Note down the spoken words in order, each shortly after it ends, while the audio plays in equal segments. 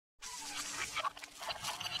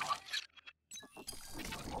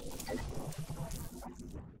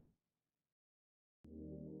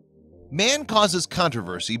Man causes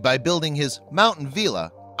controversy by building his mountain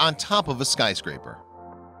villa on top of a skyscraper.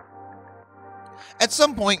 At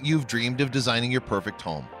some point, you've dreamed of designing your perfect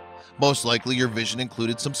home. Most likely, your vision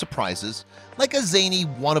included some surprises, like a zany,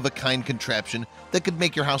 one-of-a-kind contraption that could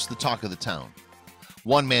make your house the talk of the town.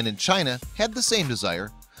 One man in China had the same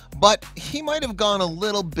desire, but he might have gone a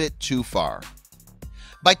little bit too far.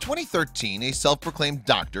 By 2013, a self-proclaimed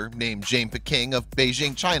doctor named James Peking of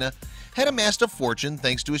Beijing, China, had amassed a fortune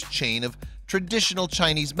thanks to his chain of traditional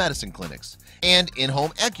Chinese medicine clinics and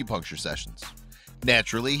in-home acupuncture sessions.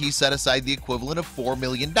 Naturally, he set aside the equivalent of $4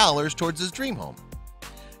 million towards his dream home.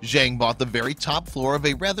 Zhang bought the very top floor of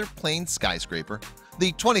a rather plain skyscraper,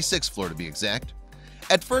 the 26th floor to be exact.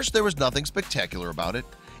 At first, there was nothing spectacular about it.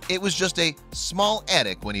 It was just a small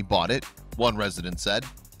attic when he bought it, one resident said.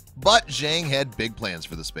 But Zhang had big plans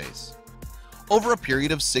for the space. Over a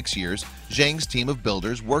period of 6 years, Zhang's team of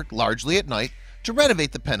builders worked largely at night to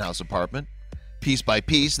renovate the penthouse apartment. Piece by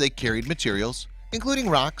piece, they carried materials, including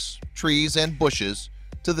rocks, trees, and bushes,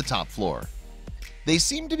 to the top floor. They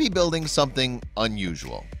seemed to be building something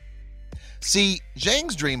unusual. See,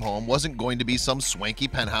 Zhang's dream home wasn't going to be some swanky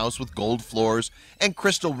penthouse with gold floors and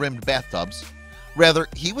crystal-rimmed bathtubs. Rather,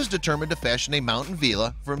 he was determined to fashion a mountain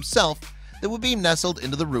villa for himself that would be nestled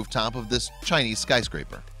into the rooftop of this Chinese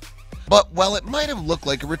skyscraper. But while it might have looked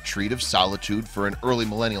like a retreat of solitude for an early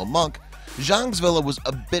millennial monk, Zhang's villa was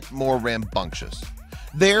a bit more rambunctious.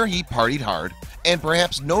 There he partied hard, and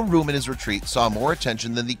perhaps no room in his retreat saw more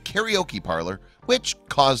attention than the karaoke parlor, which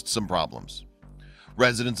caused some problems.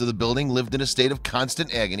 Residents of the building lived in a state of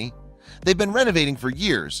constant agony. "They've been renovating for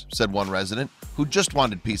years," said one resident, who just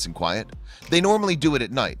wanted peace and quiet. "They normally do it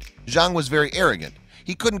at night. Zhang was very arrogant.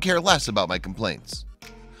 He couldn't care less about my complaints."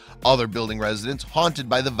 Other building residents, haunted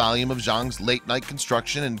by the volume of Zhang's late-night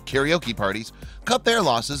construction and karaoke parties, cut their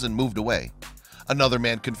losses and moved away. Another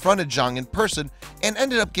man confronted Zhang in person and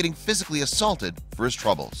ended up getting physically assaulted for his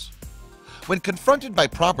troubles. When confronted by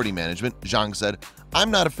property management, Zhang said,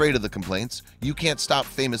 "I'm not afraid of the complaints. You can't stop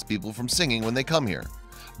famous people from singing when they come here."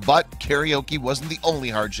 But karaoke wasn't the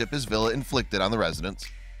only hardship his villa inflicted on the residents.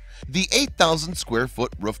 The 8,000 square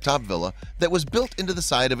foot rooftop villa that was built into the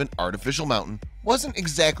side of an artificial mountain wasn't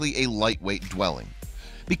exactly a lightweight dwelling.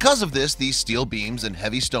 Because of this, the steel beams and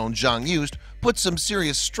heavy stone Zhang used put some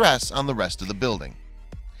serious stress on the rest of the building.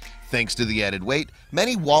 Thanks to the added weight,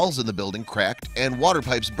 many walls in the building cracked and water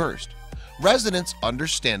pipes burst. Residents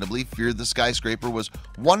understandably feared the skyscraper was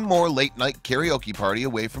one more late-night karaoke party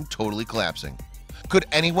away from totally collapsing. Could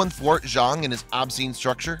anyone thwart Zhang in his obscene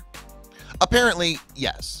structure? Apparently,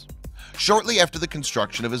 yes. Shortly after the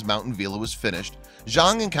construction of his mountain villa was finished,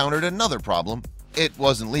 Zhang encountered another problem. It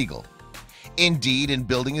wasn't legal. Indeed, in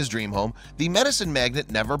building his dream home, the medicine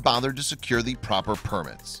magnate never bothered to secure the proper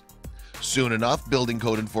permits. Soon enough, building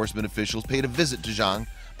code enforcement officials paid a visit to Zhang,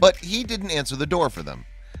 but he didn't answer the door for them.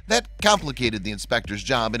 That complicated the inspector's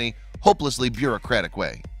job in a hopelessly bureaucratic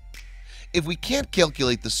way. "If we can't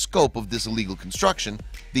calculate the scope of this illegal construction,"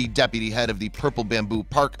 the deputy head of the Purple Bamboo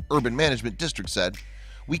Park Urban Management District said,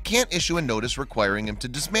 "we can't issue a notice requiring him to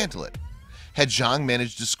dismantle it." Had Zhang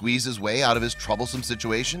managed to squeeze his way out of his troublesome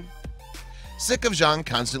situation? Sick of Zhang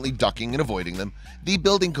constantly ducking and avoiding them, the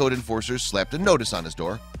building code enforcers slapped a notice on his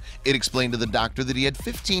door. It explained to the doctor that he had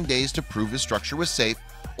 15 days to prove his structure was safe,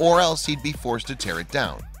 or else he'd be forced to tear it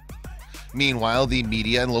down. Meanwhile, the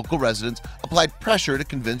media and local residents applied pressure to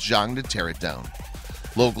convince Zhang to tear it down.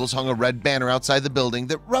 Locals hung a red banner outside the building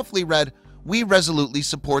that roughly read, "We resolutely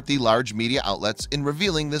support the large media outlets in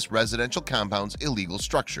revealing this residential compound's illegal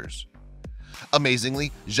structures."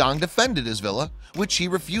 Amazingly, Zhang defended his villa, which he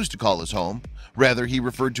refused to call his home. Rather, he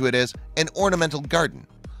referred to it as an ornamental garden,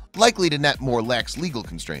 likely to net more lax legal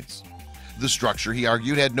constraints. The structure, he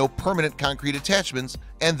argued, had no permanent concrete attachments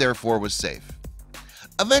and therefore was safe.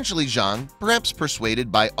 Eventually, Zhang, perhaps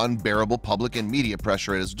persuaded by unbearable public and media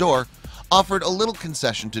pressure at his door, offered a little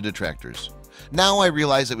concession to detractors. "Now I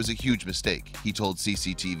realize it was a huge mistake," he told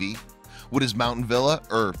CCTV. Would his mountain villa,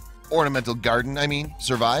 ornamental garden,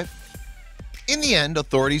 survive? In the end,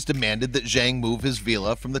 authorities demanded that Zhang move his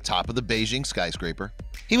villa from the top of the Beijing skyscraper.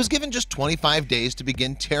 He was given just 25 days to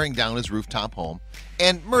begin tearing down his rooftop home,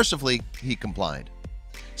 and mercifully, he complied.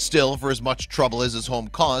 Still, for as much trouble as his home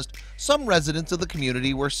caused, some residents of the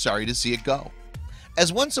community were sorry to see it go.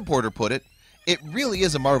 As one supporter put it, "It really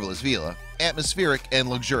is a marvelous villa, atmospheric and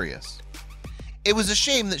luxurious." It was a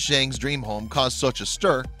shame that Zhang's dream home caused such a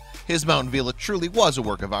stir. His mountain villa truly was a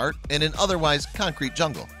work of art in an otherwise concrete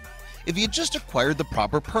jungle. If he had just acquired the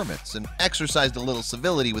proper permits and exercised a little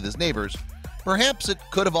civility with his neighbors, perhaps it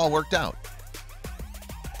could have all worked out.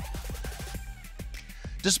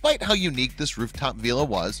 Despite how unique this rooftop villa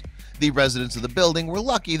was, The residents of the building were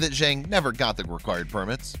lucky that Zhang never got the required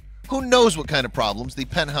permits. Who knows what kind of problems the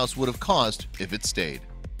penthouse would have caused if it stayed.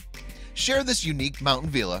 Share this unique mountain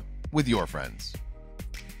villa with your friends.